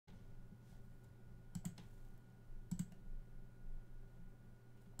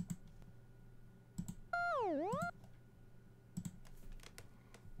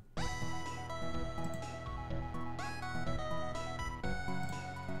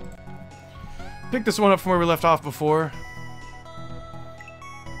Pick this one up from where we left off before.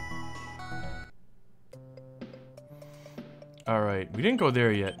 Alright, we didn't go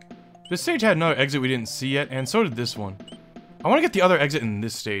there yet. This stage had another exit we didn't see yet, and so did this one. I want to get the other exit in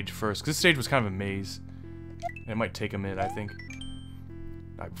this stage first, because this stage was kind of a maze. And it might take a minute, I think.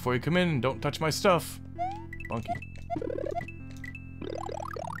 Alright, before you come in, don't touch my stuff. Bunky.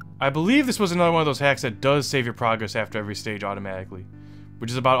 I believe this was another one of those hacks that does save your progress after every stage automatically. Which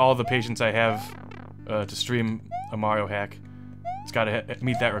is about all the patience I have to stream a Mario hack. It's gotta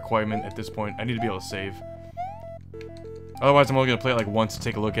meet that requirement at this point. I need to be able to save. Otherwise, I'm only gonna play it like once to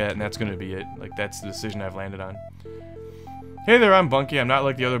take a look at it, and that's gonna be it. Like, that's the decision I've landed on. Hey there, I'm Bunky. I'm not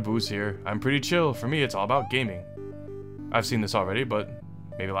like the other boos here. I'm pretty chill. For me, it's all about gaming. I've seen this already, but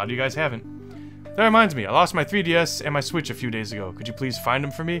maybe a lot of you guys haven't. That reminds me, I lost my 3DS and my Switch a few days ago. Could you please find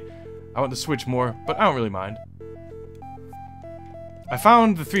them for me? I want the Switch more, but I don't really mind. I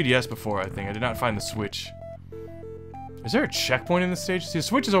found the 3DS before, I think. I did not find the Switch. Is there a checkpoint in this stage? See, the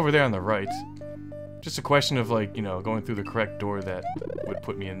Switch is over there on the right. Just a question of, like, you know, going through the correct door that would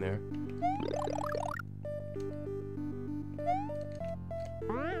put me in there.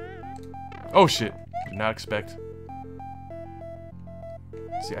 Oh shit, did not expect.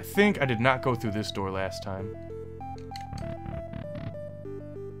 See, I think I did not go through this door last time.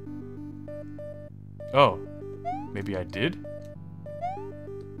 Oh, maybe I did?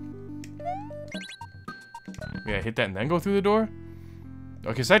 Maybe I hit that and then go through the door?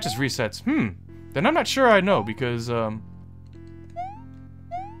 Okay, so that just resets. Then I'm not sure I know, because, well,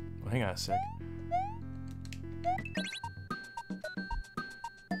 hang on a sec.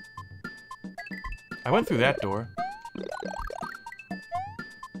 I went through that door.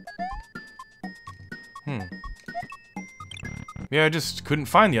 Yeah, I just couldn't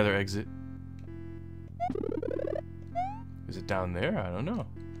find the other exit. Is it down there? I don't know.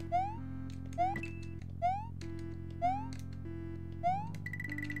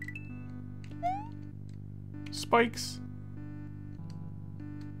 Spikes.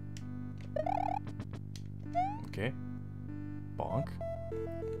 Okay. Bonk.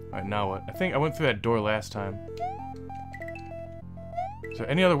 Alright, now what? I think I went through that door last time. Is there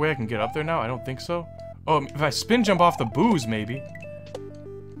any other way I can get up there now? I don't think so. Oh, if I spin jump off the boos, maybe.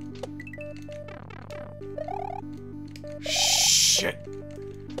 Shit.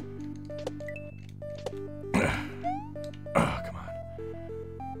 Come on.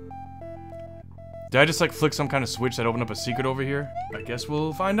 Did I just, like, flick some kind of switch that opened up a secret over here? I guess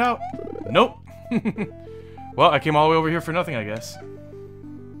we'll find out. Nope. Well, I came all the way over here for nothing, I guess.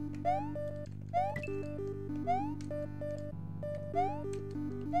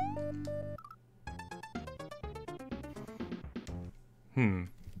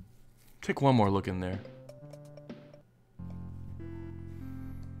 Take one more look in there.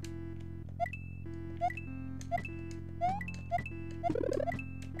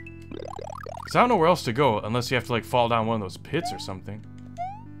 Cause I don't know where else to go unless you have to, like, fall down one of those pits or something.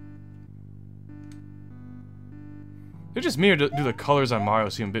 Is it just me, or do the colors on Mario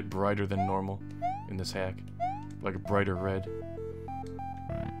seem a bit brighter than normal in this hack? Like a brighter red.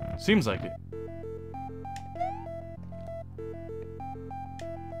 Seems like it.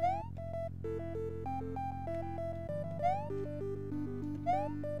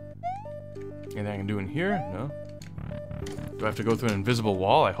 Anything I can do in here? No. Do I have to go through an invisible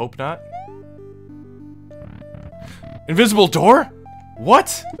wall? I hope not. Invisible door?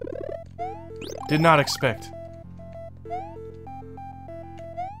 What? Did not expect.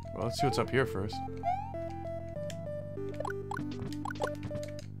 Well, let's see what's up here first.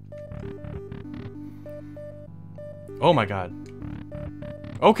 Oh my god.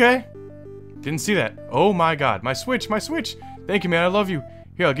 Okay. Didn't see that. Oh my god. My Switch, my Switch! Thank you, man. I love you.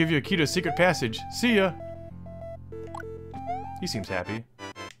 Here, I'll give you a key to a secret passage. See ya. He seems happy.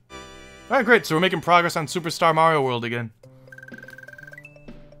 Alright, great. So we're making progress on Superstar Mario World again.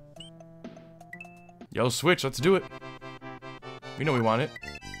 Yellow Switch, let's do it. We know we want it.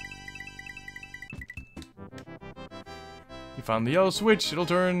 You found the yellow switch. It'll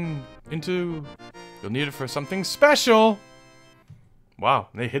turn into... You'll need it for something special. Wow,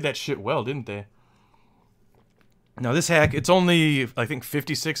 they hid that shit well, didn't they? Now this hack, it's only, I think,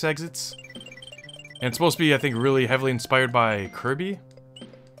 56 exits. And it's supposed to be, I think, really heavily inspired by Kirby.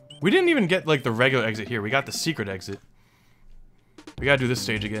 We didn't even get, like, the regular exit here. We got the secret exit. We gotta do this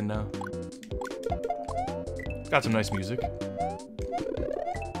stage again now. Got some nice music.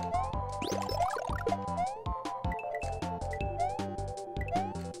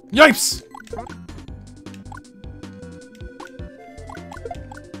 Yipes!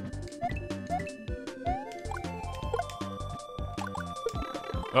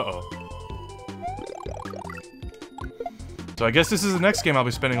 Uh-oh. So I guess this is the next game I'll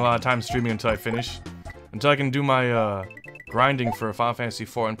be spending a lot of time streaming until I finish. Until I can do my grinding for Final Fantasy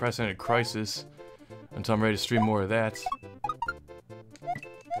IV Unprecedented Crisis. Until I'm ready to stream more of that.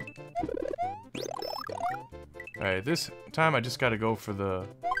 Alright, this time I just gotta go for the...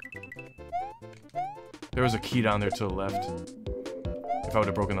 There was a key down there to the left. If I would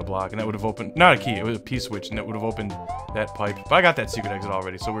have broken the block, and that would have opened... Not a key, it was a P-switch, and that would have opened that pipe. But I got that secret exit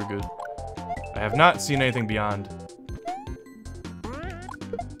already, so we're good. I have not seen anything beyond.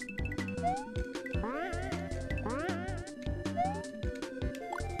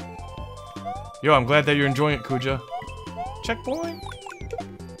 Yo, I'm glad that you're enjoying it, Kuja. Checkpoint!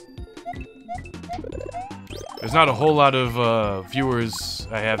 There's not a whole lot of viewers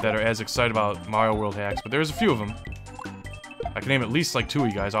I have that are as excited about Mario World hacks, but there's a few of them. I can name at least like 2 of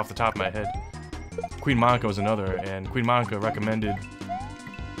you guys off the top of my head. Queen Monica was another, and Queen Monica recommended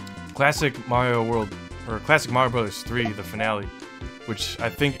Classic Mario World, or Classic Mario Bros. 3, the finale, which I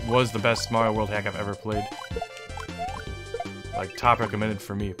think was the best Mario World hack I've ever played. Like, top recommended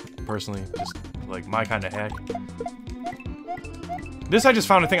for me, personally, just like my kind of hack. This I just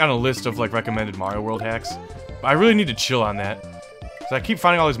found, I think, on a list of like recommended Mario World hacks. But I really need to chill on that. So I keep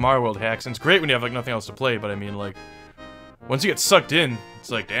finding all these Mario World hacks, and it's great when you have like nothing else to play, but I mean like, once you get sucked in,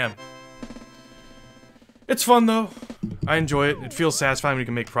 it's like, damn. It's fun though. I enjoy it. It feels satisfying when you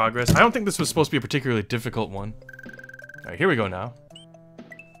can make progress. I don't think this was supposed to be a particularly difficult one. Alright, here we go now.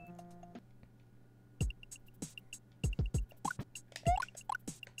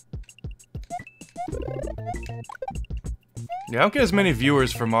 Yeah, I don't get as many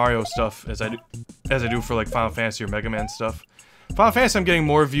viewers for Mario stuff as I do for like Final Fantasy or Mega Man stuff. Final Fantasy, I'm getting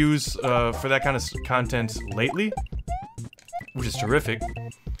more views for that kind of content lately, which is terrific.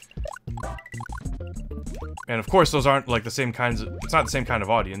 And of course, those aren't like the same kinds of, it's not the same kind of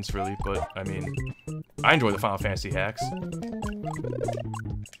audience really, but I mean, I enjoy the Final Fantasy hacks.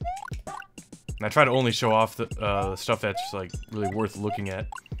 And I try to only show off the stuff that's like really worth looking at,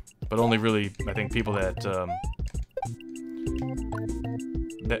 but only really, I think, people that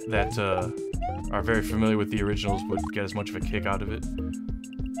are very familiar with the originals would get as much of a kick out of it.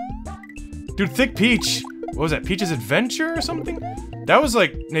 Dude, Thick Peach! What was that, Peach's Adventure or something? That was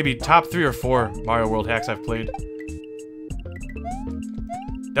like maybe top 3 or 4 Mario World hacks I've played.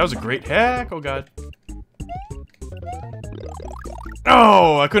 That was a great hack, oh god.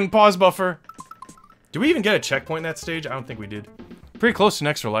 Oh, I couldn't pause buffer. Did we even get a checkpoint in that stage? I don't think we did. Pretty close to an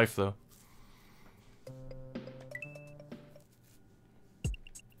extra life though.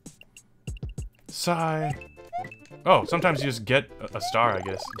 Sigh. Oh, sometimes you just get a star, I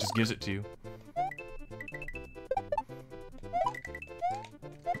guess. It just gives it to you.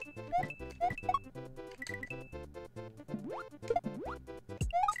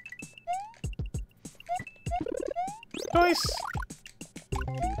 Nice!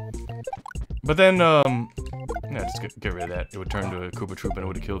 But then, yeah, just get rid of that. It would turn to a Koopa Troop and it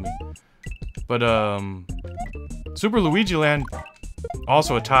would have killed me. But, Super Luigi Land,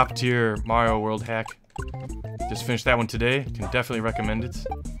 also a top tier Mario World hack. Just finished that one today. Can definitely recommend it.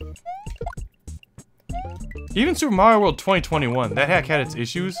 Even Super Mario World 2021, that hack had its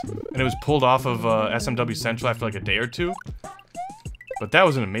issues, and it was pulled off of SMW Central after like a day or 2. But that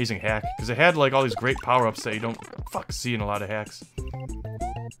was an amazing hack, because it had like all these great power-ups that you don't see in a lot of hacks.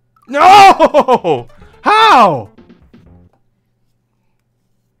 No! How?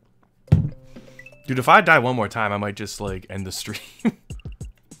 Dude, if I die one more time, I might just like end the stream.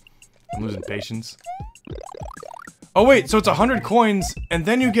 I'm losing patience. Oh wait, so it's 100 coins, and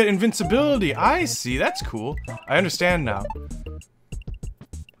then you get invincibility. I see, that's cool. I understand now.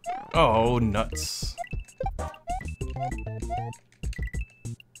 Oh, nuts.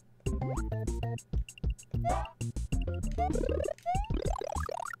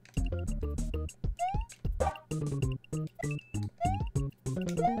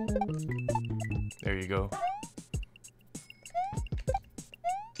 There you go.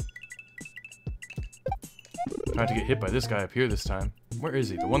 Trying to get hit by this guy up here this time. Where is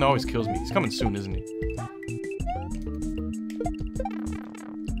he? The one that always kills me. He's coming soon, isn't he?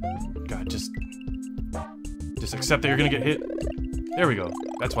 God, just accept that you're gonna get hit. There we go.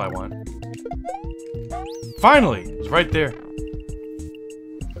 That's what I want. Finally! It's right there.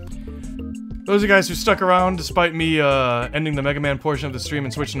 Those of you guys who stuck around despite me ending the Mega Man portion of the stream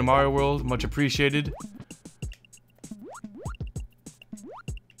and switching to Mario World, much appreciated.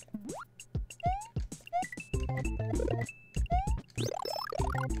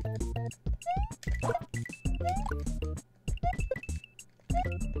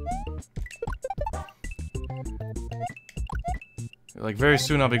 Like, very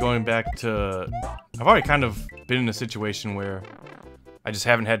soon I'll be going back to... I've already kind of been in a situation where I just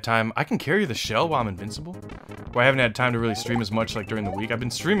haven't had time. I can carry the shell while I'm invincible. Where I haven't had time to really stream as much like during the week. I've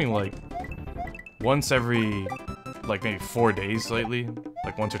been streaming like once every like maybe 4 days lately.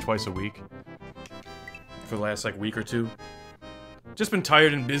 Like once or twice a week. For the last like week or two. Just been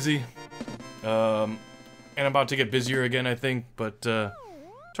tired and busy. And I'm about to get busier again, I think. But try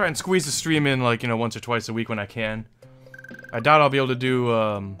and squeeze the stream in like, you know, once or twice a week when I can. I doubt I'll be able to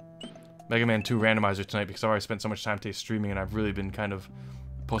do Mega Man 2 Randomizer tonight because I've already spent so much time today streaming and I've really been kind of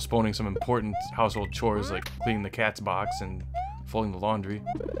postponing some important household chores like cleaning the cat's box and folding the laundry.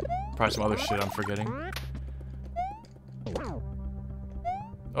 Probably some other shit I'm forgetting.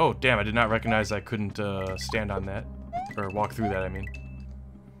 Oh, damn, I did not recognize I couldn't stand on that. Or walk through that, I mean.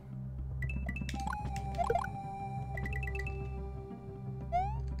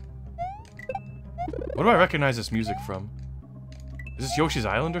 What do I recognize this music from? Is this Yoshi's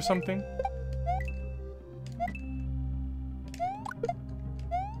Island or something?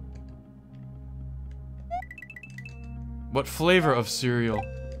 What flavor of cereal?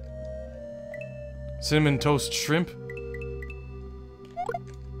 Cinnamon Toast Shrimp?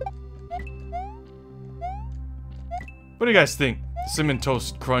 What do you guys think? The Cinnamon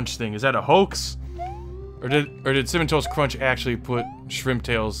Toast Crunch thing, is that a hoax? Or did Cinnamon Toast Crunch actually put shrimp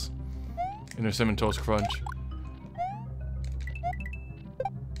tails in their Cinnamon Toast Crunch?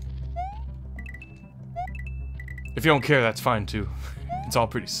 If you don't care, that's fine too. It's all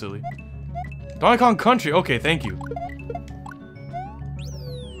pretty silly. Donkey Kong Country, okay, thank you.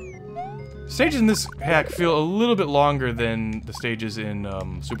 Stages in this hack feel a little bit longer than the stages in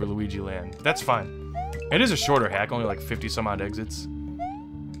Super Luigi Land. That's fine. It is a shorter hack, only like 50 some odd exits.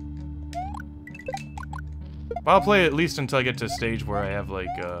 But I'll play at least until I get to a stage where I have like,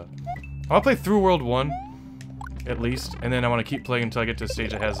 I'll play through World 1, at least, and then I want to keep playing until I get to a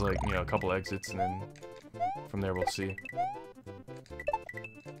stage that has like, you know, a couple exits, and then from there we'll see.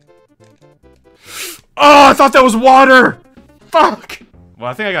 Oh, I thought that was water! Fuck! Well,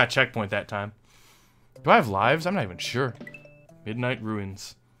 I think I got a checkpoint that time. Do I have lives? I'm not even sure. Midnight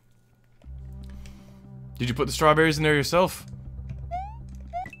Ruins. Did you put the strawberries in there yourself?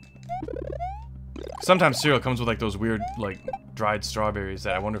 Sometimes cereal comes with like those weird, like, dried strawberries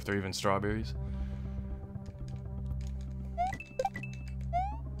that I wonder if they're even strawberries.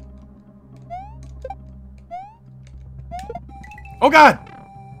 Oh god!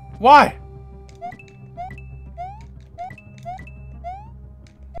 Why?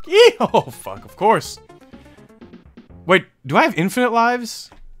 Oh, fuck, of course. Wait, do I have infinite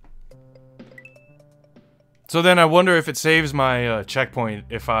lives? So then I wonder if it saves my checkpoint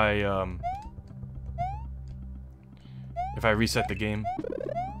if I reset the game.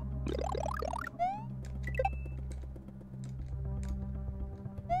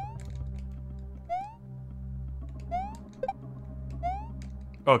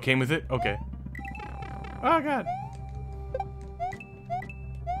 Oh, it came with it? Okay. Oh, god.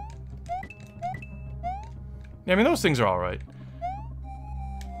 Yeah, I mean, those things are alright.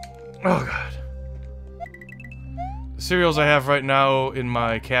 Oh, god. The cereals I have right now in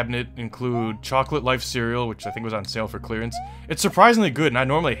my cabinet include Chocolate Life cereal, which I think was on sale for clearance. It's surprisingly good, and I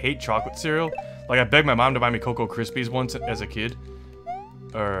normally hate chocolate cereal. Like, I begged my mom to buy me Cocoa Krispies once as a kid.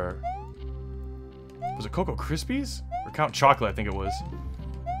 Or... was it Cocoa Krispies? Or Count Chocolate, I think it was.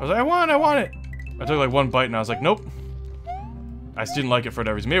 I was like, I want it! I took like one bite and I was like, nope. I just didn't like it for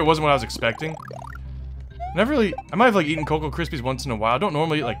whatever reason. Maybe it wasn't what I was expecting. I might have like eaten Cocoa Krispies once in a while. I don't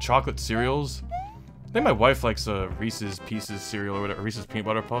normally eat like chocolate cereals. I think my wife likes Reese's Pieces cereal or whatever, Reese's Peanut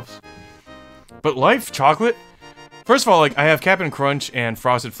Butter Puffs. But Life chocolate? First of all, like, I have Cap'n Crunch and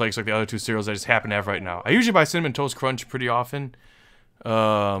Frosted Flakes, like the other two cereals I just happen to have right now. I usually buy Cinnamon Toast Crunch pretty often.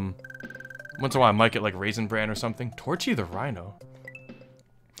 Once in a while I might get like Raisin Bran or something. Torchy the Rhino.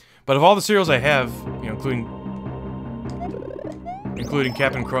 But of all the cereals I have, you know, including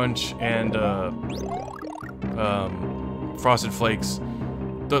Cap'n Crunch and Frosted Flakes,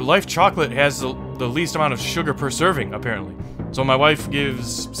 the Life chocolate has the least amount of sugar per serving, apparently. So when my wife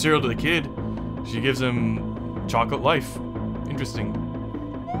gives cereal to the kid, she gives him Chocolate Life. Interesting.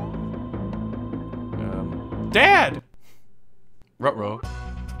 Dad! Ruh-roh.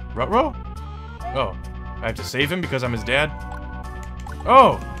 Ruh-roh? Oh. I have to save him because I'm his dad?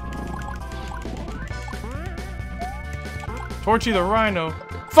 Oh! Torchy the Rhino.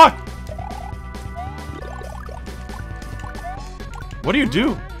 Fuck! What do you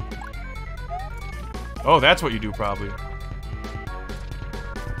do? Oh, that's what you do, probably.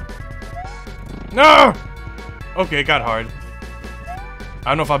 No! Okay, it got hard. I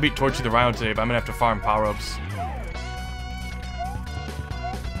don't know if I'll beat Torchy the Rhino today, but I'm gonna have to farm power-ups.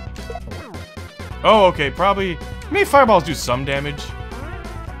 Oh, okay, probably... Maybe fireballs do some damage.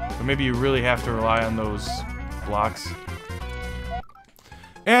 But maybe you really have to rely on those blocks.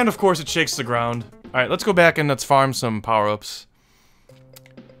 And, of course, it shakes the ground. Alright, let's go back and let's farm some power-ups.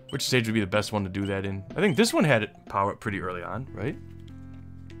 Which stage would be the best one to do that in? I think this one had it power up pretty early on, right?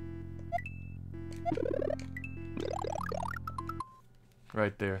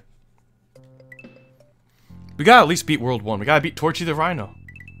 Right there. We gotta at least beat World 1. We gotta beat Torchy the Rhino.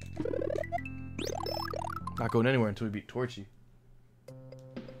 Not going anywhere until we beat Torchy.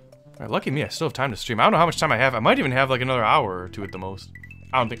 Alright, lucky me, I still have time to stream. I don't know how much time I have. I might even have like another hour or two at the most.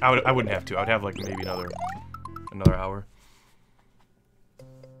 I don't think I wouldn't have to. I'd have like maybe another hour.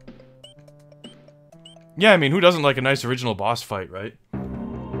 Yeah, I mean, who doesn't like a nice original boss fight, right?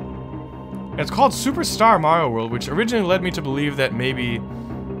 It's called Superstar Mario World, which originally led me to believe that maybe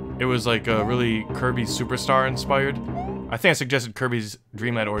it was like a really Kirby Superstar inspired. I think I suggested Kirby's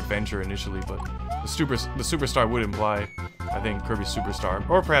Dream Land or Adventure initially, but the Superstar would imply, I think, Kirby's Superstar,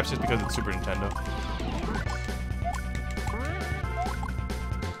 or perhaps just because it's Super Nintendo.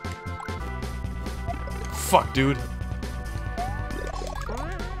 Fuck, dude.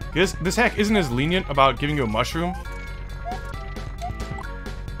 This hack isn't as lenient about giving you a mushroom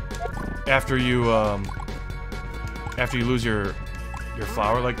after you lose your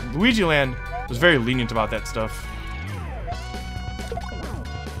flower. Like Luigi Land was very lenient about that stuff.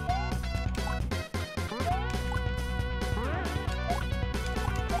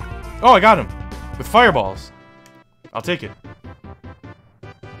 Oh, I got him with fireballs. I'll take it.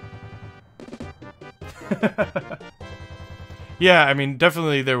 Yeah, I mean,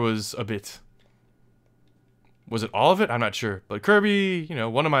 definitely there was a bit. Was it all of it? I'm not sure. But Kirby, you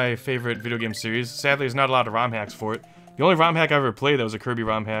know, one of my favorite video game series. Sadly, there's not a lot of ROM hacks for it. The only ROM hack I ever played that was a Kirby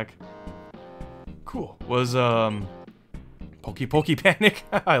ROM hack. Cool. Was, Pokey Panic.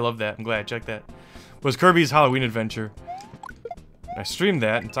 I love that. I'm glad I checked that. Was Kirby's Halloween Adventure. I streamed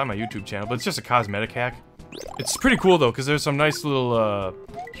that. It's on my YouTube channel, but it's just a cosmetic hack. It's pretty cool, though, because there's some nice little,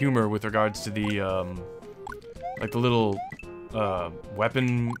 humor with regards to the, like the little...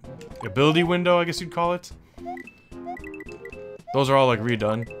 weapon ability window, I guess you'd call it. Those are all like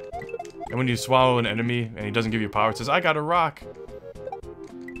redone. And when you swallow an enemy and he doesn't give you power, it says, I got a rock.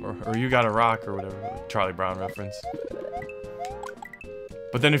 Or you got a rock, or whatever. Like Charlie Brown reference.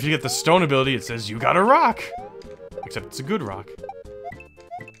 But then if you get the stone ability, it says, you got a rock. Except it's a good rock.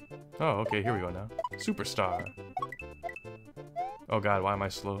 Oh, okay, here we go now. Superstar. Oh god, why am I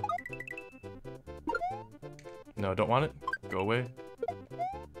slow? No, don't want it. Go away.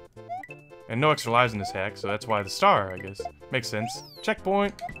 And no extra lives in this hack, so that's why the star, I guess. Makes sense.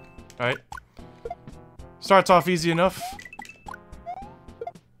 Checkpoint. Alright. Starts off easy enough.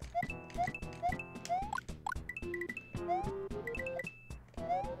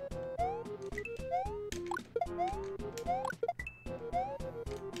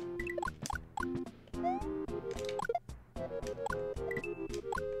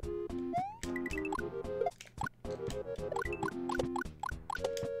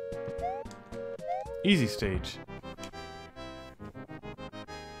 Easy stage.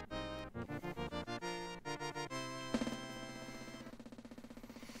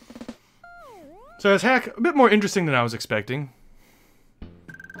 So this hack, a bit more interesting than I was expecting.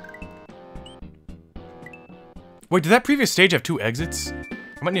 Wait, did that previous stage have 2 exits?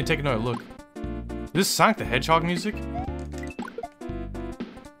 I might need to take another look. Is this Sonic the Hedgehog music?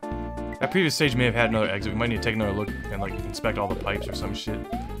 That previous stage may have had another exit. We might need to take another look and like inspect all the pipes or some shit.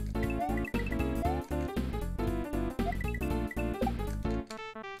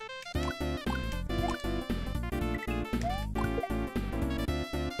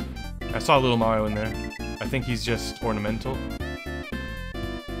 I saw Little Mario in there. I think he's just ornamental.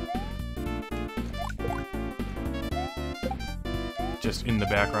 Just in the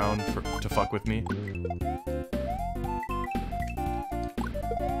background to fuck with me.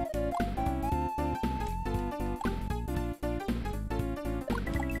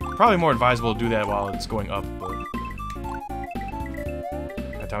 Probably more advisable to do that while it's going up, but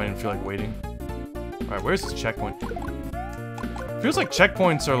that time I didn't feel like waiting. Alright, where's this checkpoint? Feels like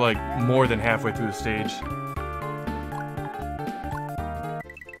checkpoints are like more than halfway through the stage.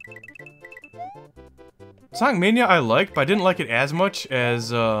 Sonic Mania I liked, but I didn't like it as much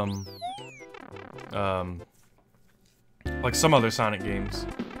as like some other Sonic games.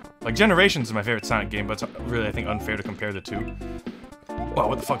 Like Generations is my favorite Sonic game, but it's really I think unfair to compare the two. Wow,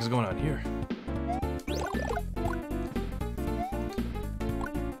 what the fuck is going on here?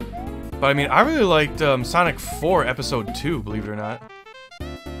 But I mean, I really liked Sonic 4 Episode 2, believe it or not.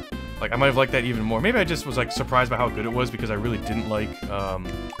 Like, I might have liked that even more. Maybe I just was like surprised by how good it was because I really didn't like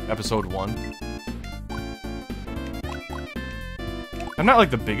Episode 1. I'm not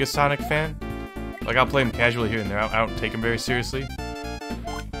like the biggest Sonic fan. Like, I'll play him casually here and there. I don't take him very seriously. I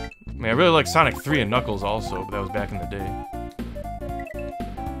mean, I really like Sonic 3 and Knuckles also, but that was back in the day.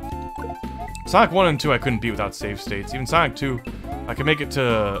 Sonic 1 and 2 I couldn't beat without save states. Even Sonic 2, I could make it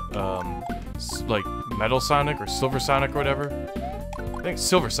to, like, Metal Sonic or Silver Sonic or whatever. I think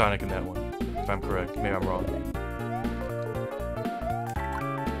Silver Sonic in that one, if I'm correct. Maybe I'm wrong.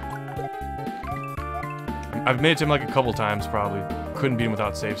 I've made it to him like a couple times, probably. Couldn't beat him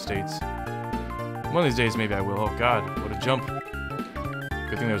without save states. One of these days, maybe I will. Oh god, what a jump.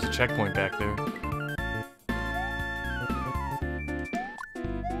 Good thing there was a checkpoint back there.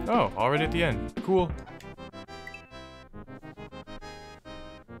 Oh, already at the end. Cool.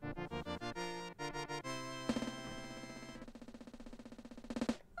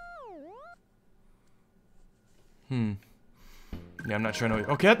 Yeah, I'm not sure I know.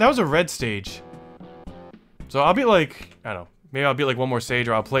 Okay, that was a red stage. So I'll be like, I don't know. Maybe I'll beat like one more stage,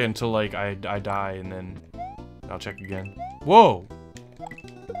 or I'll play until like I die, and then I'll check again. Whoa!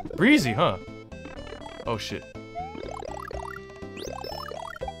 Breezy, huh? Oh shit.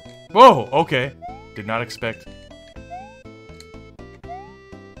 Whoa! Okay. Did not expect. Right,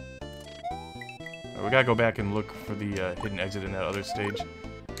 we gotta go back and look for the hidden exit in that other stage.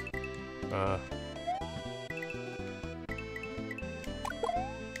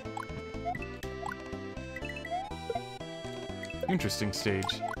 Interesting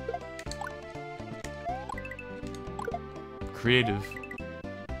stage. Creative.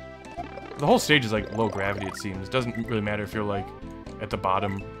 The whole stage is like low gravity, it seems. It doesn't really matter if you're like at the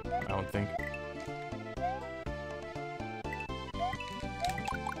bottom, I don't think.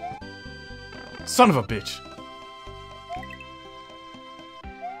 Son of a bitch!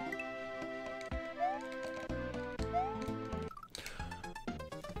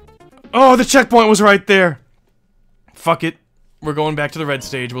 Oh, the checkpoint was right there! Fuck it. We're going back to the red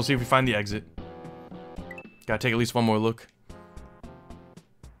stage. We'll see if we find the exit. Gotta take at least one more look.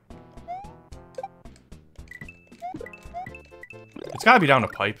 It's gotta be down a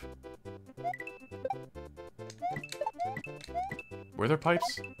pipe. Were there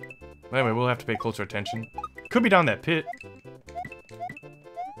pipes? Anyway, we'll have to pay closer attention. Could be down that pit.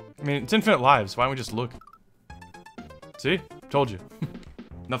 I mean, it's infinite lives. Why don't we just look? See? Told you.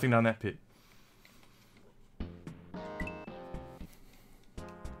 Nothing down that pit.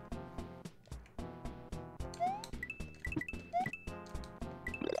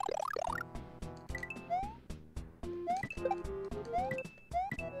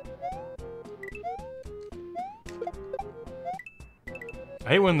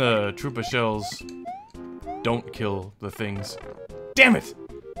 I hate when the Troopa shells don't kill the things. Damn it!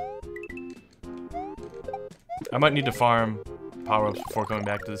 I might need to farm power-ups before coming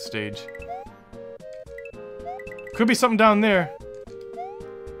back to this stage. Could be something down there.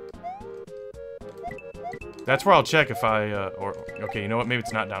 That's where I'll check if I, okay, you know what? Maybe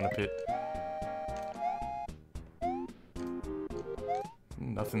it's not down a pit.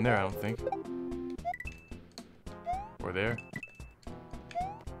 Nothing there, I don't think. Or there.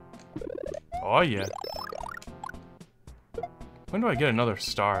 Oh, yeah. When do I get another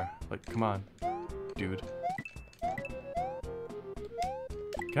star? Like, come on. Dude.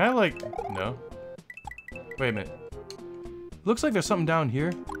 Can I, like... No. Wait a minute. Looks like there's something down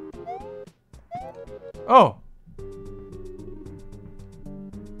here. Oh!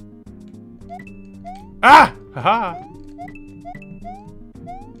 Ah! Haha!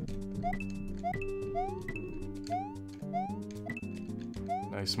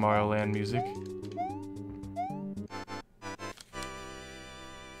 Nice Mario Land music.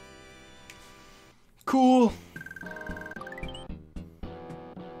 Cool.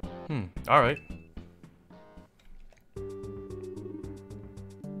 Alright.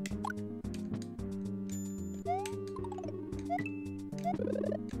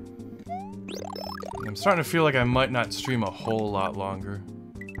 I'm starting to feel like I might not stream a whole lot longer.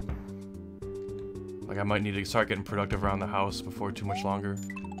 Like I might need to start getting productive around the house before too much longer.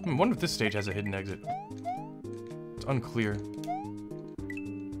 I wonder if this stage has a hidden exit. It's unclear.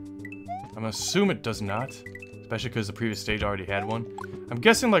 I'm gonna assume it does not. Especially because the previous stage already had one. I'm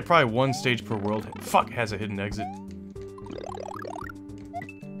guessing like probably one stage per world has a hidden exit.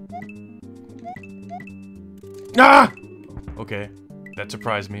 Ah! Okay, that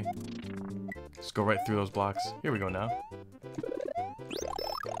surprised me. Just go right through those blocks. Here we go now.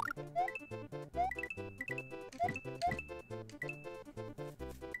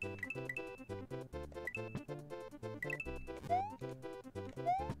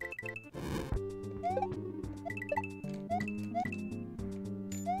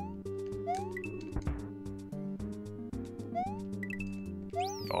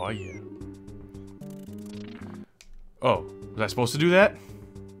 Oh, yeah. Oh, was I supposed to do that?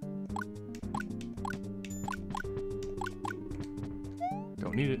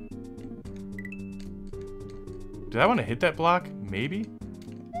 Don't need it. Did I want to hit that block? Maybe?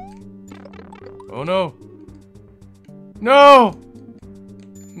 Oh, no. No!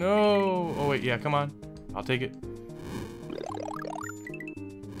 No! Oh, wait, yeah, come on. I'll take it.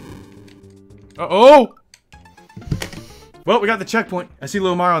 Uh-oh! Well, we got the checkpoint. I see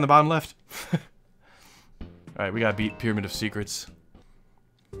little Mario on the bottom left. Alright, we gotta beat Pyramid of Secrets.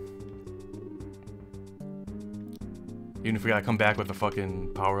 Even if we gotta come back with a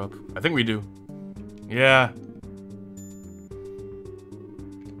fucking power-up. I think we do. Yeah.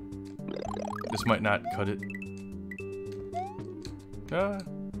 This might not cut it.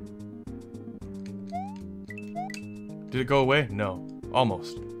 Did it go away? No.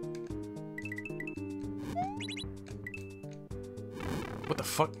 Almost. What the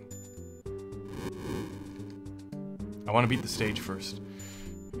fuck? I want to beat the stage first.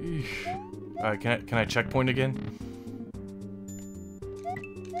 Alright, can I checkpoint again?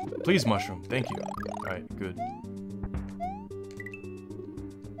 Please, mushroom. Thank you. Alright, good.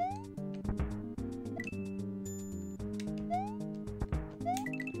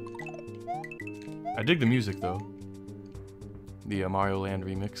 I dig the music, though. The Mario Land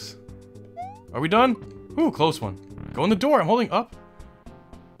remix. Are we done? Ooh, close one. Go in the door. I'm holding up.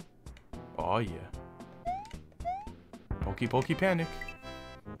 Oh, yeah. Pokey Pokey Panic.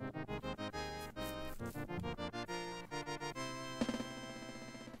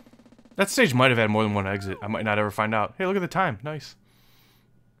 That stage might have had more than one exit. I might not ever find out. Hey, look at the time. Nice.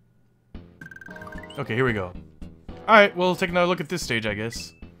 Okay, here we go. Alright, we'll take another look at this stage, I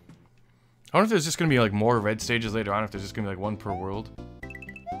guess. I wonder if there's just gonna be like more red stages later on, if there's just gonna be like one per world.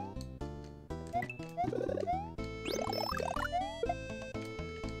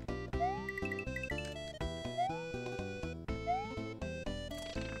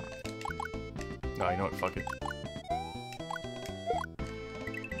 No, you know what? Fuck it.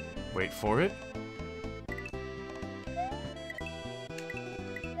 Wait for it.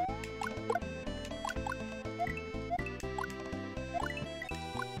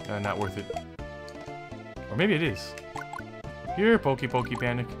 Not worth it. Or maybe it is. Here, Pokey Pokey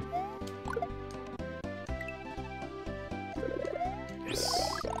Panic.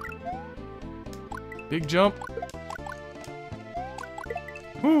 Yes. Big jump.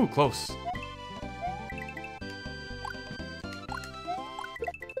 Woo, close.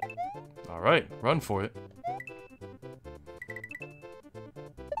 Alright, run for it.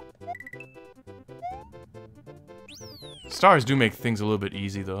 Stars do make things a little bit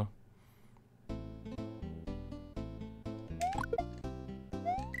easy, though.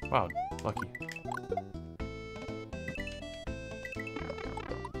 Wow, lucky.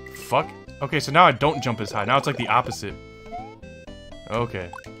 Fuck. Okay, so now I don't jump as high. Now it's like the opposite.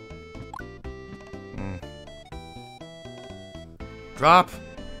 Okay. Drop.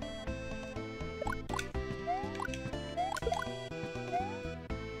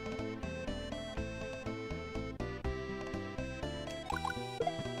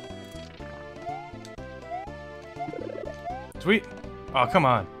 Sweet. Oh, come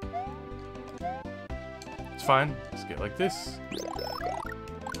on. It's fine. Let's get like this.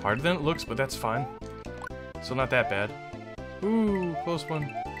 Harder than it looks, but that's fine. Still not that bad. Ooh, close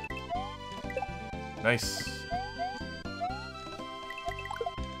one. Nice.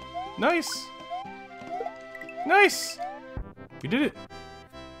 Nice! Nice! We did it!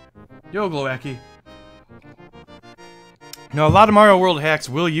 Yo, Glowacki. Now, a lot of Mario World hacks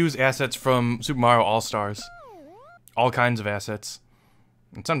will use assets from Super Mario All-Stars. All kinds of assets.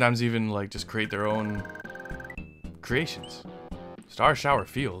 And sometimes even, like, just create their own creations. Star Shower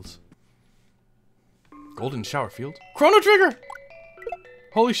Fields. Golden Shower Field? Chrono Trigger!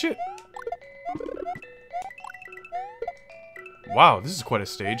 Holy shit. Wow, this is quite a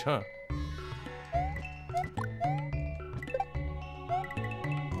stage, huh?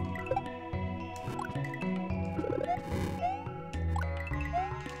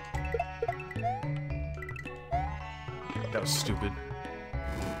 That was stupid.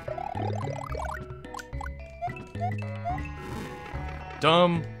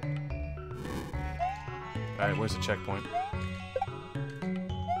 Dumb. Alright, where's the checkpoint?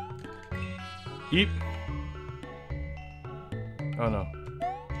 Eat. Oh no.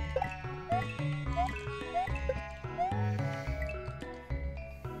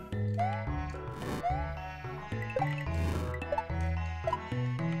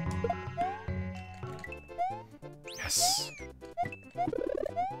 Yes.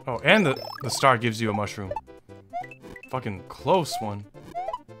 Oh, and the star gives you a mushroom. Fucking close one.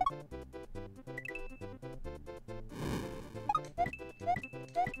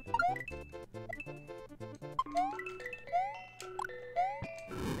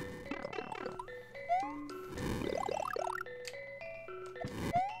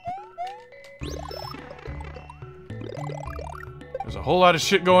 a whole lot of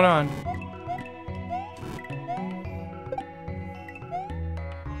shit going on.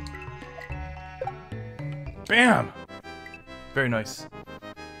 Bam! Very nice.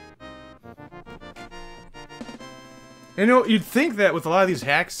 You know, you'd think that with a lot of these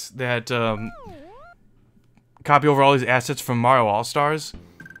hacks that copy over all these assets from Mario All-Stars,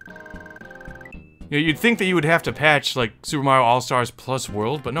 you know, you'd think that you would have to patch like Super Mario All-Stars plus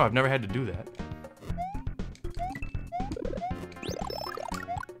World, but no, I've never had to do that.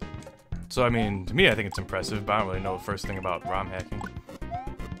 So I mean, to me, I think it's impressive, but I don't really know the first thing about ROM hacking.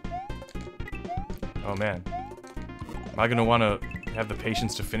 Oh man. Am I gonna want to have the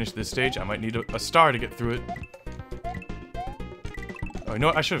patience to finish this stage? I might need a star to get through it. Oh, you know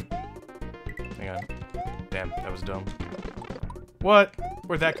what? I should've... Hang on. Damn, that was dumb. What?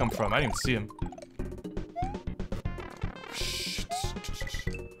 Where'd that come from? I didn't even see him.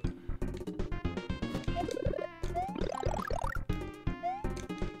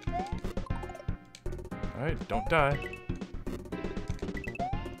 Alright, don't die.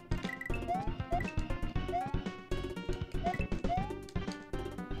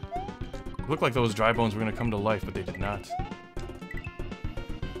 Looked like those dry bones were gonna come to life, but they did not.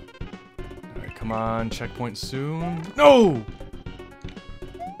 Alright, come on, checkpoint soon. No!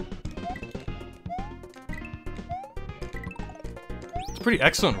 It's a pretty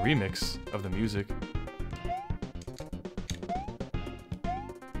excellent remix of the music.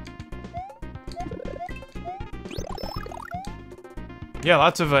 Yeah,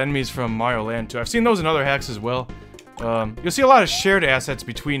 lots of enemies from Mario Land too. I've seen those in other hacks as well. You'll see a lot of shared assets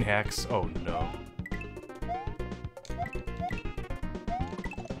between hacks. Oh no.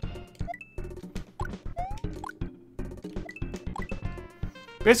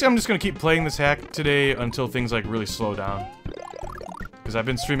 Basically, I'm just gonna keep playing this hack today until things like really slow down. Because I've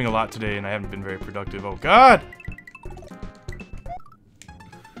been streaming a lot today and I haven't been very productive. Oh god!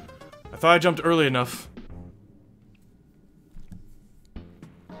 I thought I jumped early enough.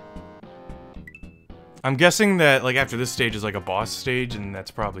 I'm guessing that, like, after this stage is, like, a boss stage, and that's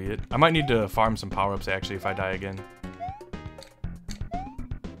probably it. I might need to farm some power-ups, actually, if I die again.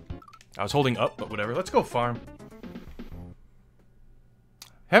 I was holding up, but whatever. Let's go farm.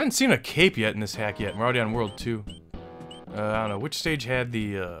 Haven't seen a cape yet in this hack yet. We're already on World 2. I don't know. Which stage had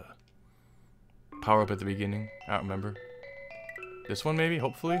the, power-up at the beginning? I don't remember. This one, maybe?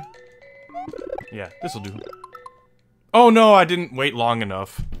 Hopefully? Yeah, this'll do. Oh, no! I didn't wait long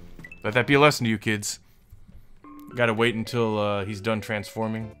enough. Let that be a lesson to you kids. Gotta wait until he's done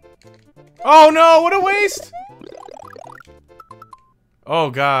transforming. Oh no, what a waste! Oh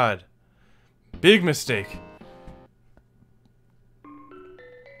god. Big mistake.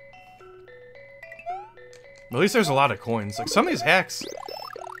 At least there's a lot of coins. Like, some of these hacks,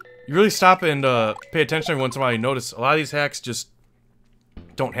 you really stop and pay attention every once in a while, you notice a lot of these hacks just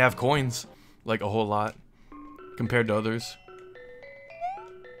don't have coins. Like, a whole lot. Compared to others.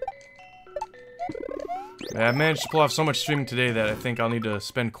 I managed to pull off so much streaming today that I think I'll need to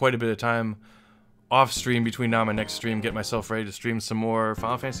spend quite a bit of time off stream between now and my next stream, get myself ready to stream some more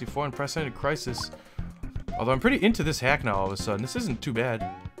Final Fantasy IV and Unprecedented Crisis. Although I'm pretty into this hack now all of a sudden. This isn't too bad.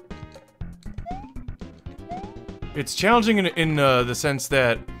 It's challenging in the sense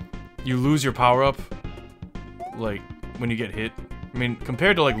that you lose your power-up, like, when you get hit. I mean,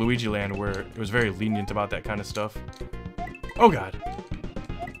 compared to, like, Luigi Land, where it was very lenient about that kind of stuff. Oh god.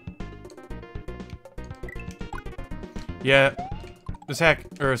 Yeah, this hack,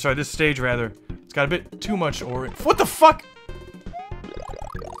 or sorry, this stage rather, it's got a bit too much orange. What the fuck?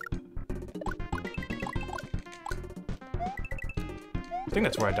 I think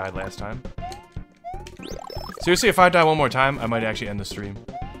that's where I died last time. Seriously, if I die one more time, I might actually end the stream.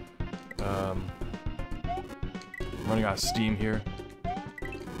 I'm running out of steam here.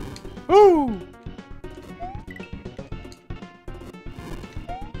 Woo!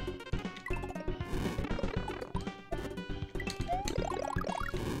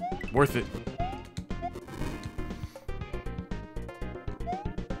 Worth it.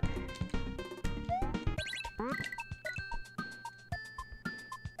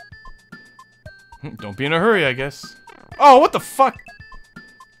 Don't be in a hurry, I guess. Oh, what the fuck?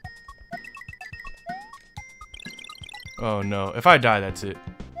 Oh no. If I die, that's it.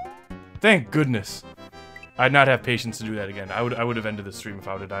 Thank goodness. I'd not have patience to do that again. I would have ended the stream if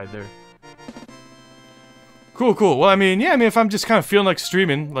I would have died there. Cool, cool. Well, I mean, yeah, I mean, if I'm just kind of feeling like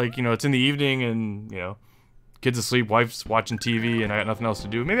streaming, like, you know, it's in the evening and, you know, kids asleep, wife's watching TV, and I got nothing else to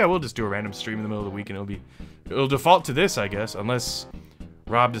do, maybe I will just do a random stream in the middle of the week, and it'll default to this, I guess, unless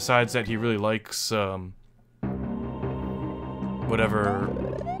Rob decides that he really likes, whatever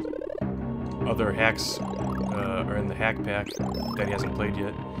other hacks are in the hack pack that he hasn't played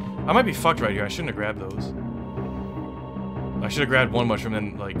yet. I might be fucked right here. I shouldn't have grabbed those. I should have grabbed one mushroom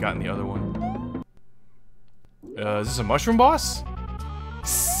and like gotten the other one. Is this a mushroom boss?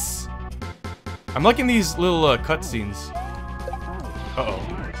 I'm liking these little cutscenes. Uh-oh.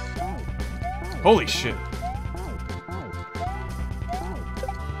 Holy shit.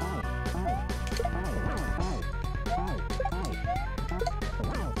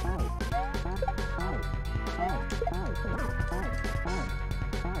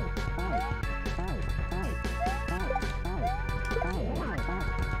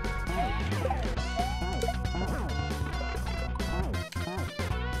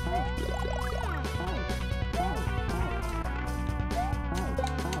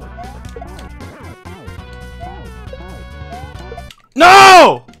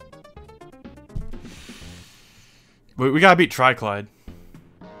 No! We gotta beat Triclyde.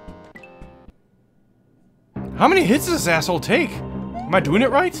 How many hits does this asshole take? Am I doing it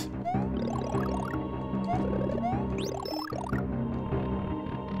right?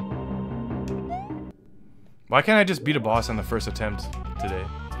 Why can't I just beat a boss on the first attempt today?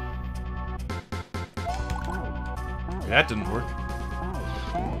 That didn't work.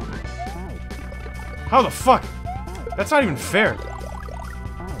 How the fuck? That's not even fair.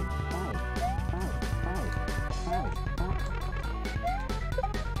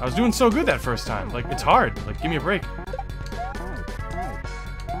 I was doing so good that first time. Like, it's hard. Like, give me a break.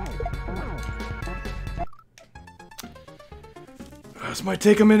 This might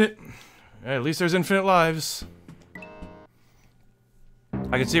take a minute. At least there's infinite lives.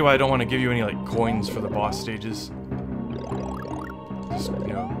 I can see why I don't want to give you any, like, coins for the boss stages. Just,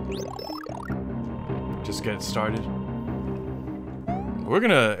 you know, just get it started. We're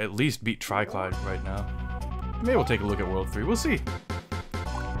gonna at least beat Triclyde right now. Maybe we'll take a look at World 3. We'll see.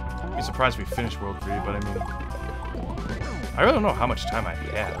 I'd be surprised if we finish World 3, but I mean... I really don't know how much time I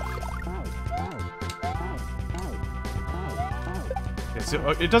have.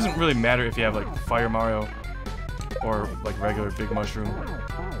 It doesn't really matter if you have, like, Fire Mario or, like, regular Big Mushroom.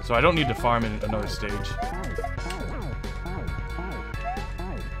 So I don't need to farm in another stage.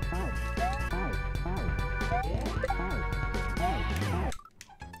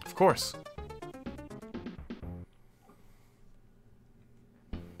 Of course.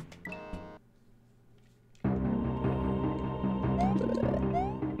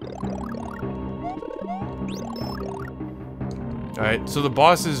 Alright, so the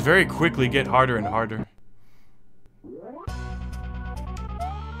bosses very quickly get harder and harder.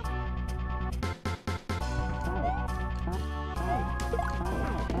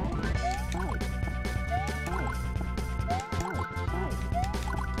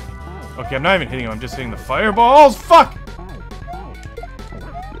 Okay, I'm not even hitting him, I'm just hitting the fireballs! Fuck!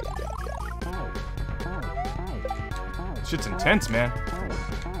 This shit's intense, man.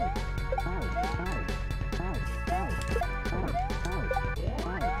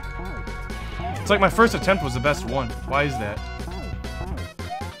 It's like my first attempt was the best one. Why is that?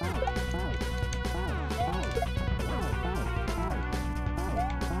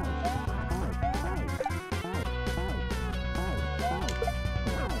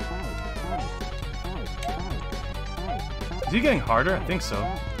 Is he getting harder? I think so.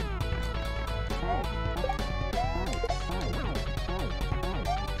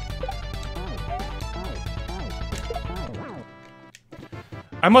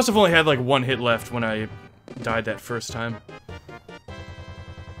 I must have only had like one hit left when I died that first time.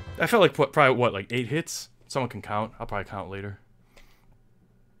 I felt like probably what, like 8 hits? Someone can count. I'll probably count later.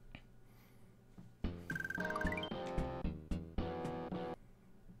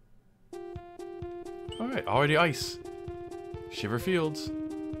 Alright, already ice. Shiver Fields.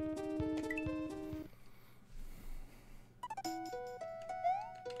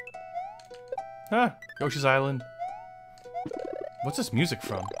 Ah, Yoshi's Island. What's this music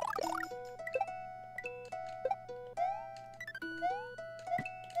from?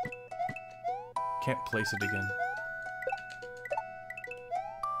 Can't place it again.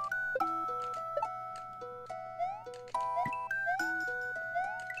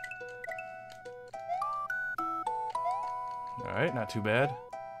 Alright, not too bad.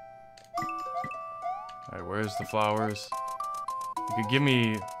 Alright, where's the flowers? You could give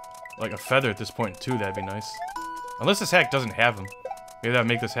me, like, a feather at this point, too. That'd be nice. Unless this hack doesn't have them. Maybe that would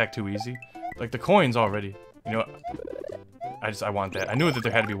make this hack too easy. Like, the coins already. You know, I want that. I knew that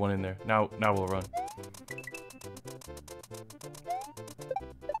there had to be one in there. Now we'll run.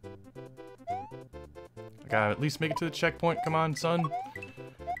 I gotta at least make it to the checkpoint. Come on, son.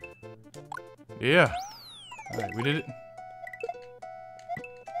 Yeah. Alright, we did it.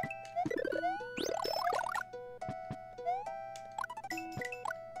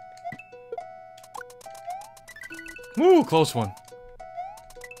 Woo, close one.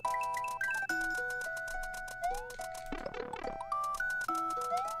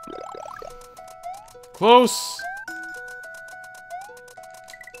 Close.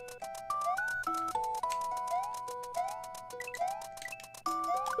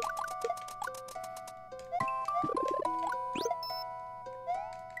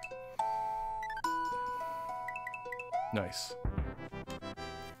 Nice.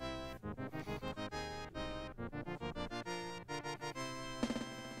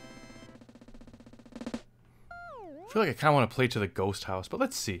 I feel like I kind of want to play to the ghost house, but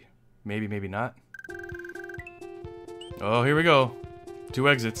let's see. Maybe, maybe not. Oh, here we go. 2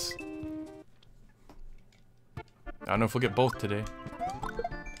 exits. I don't know if we'll get both today.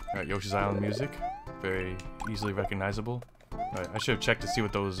 Alright, Yoshi's Island music. Very easily recognizable. Alright, I should have checked to see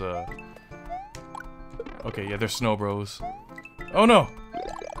what those, Okay, yeah, they're Snow Bros. Oh no!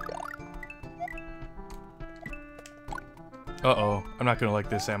 Uh-oh. I'm not gonna like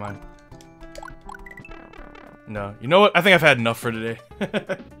this, am I? No. You know what? I think I've had enough for today.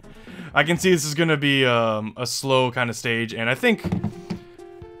 I can see this is gonna be, a slow kind of stage, and I think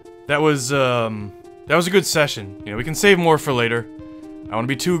that was a good session. You know, we can save more for later. I don't want to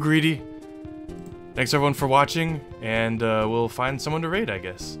be too greedy. Thanks everyone for watching, and we'll find someone to raid, I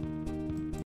guess.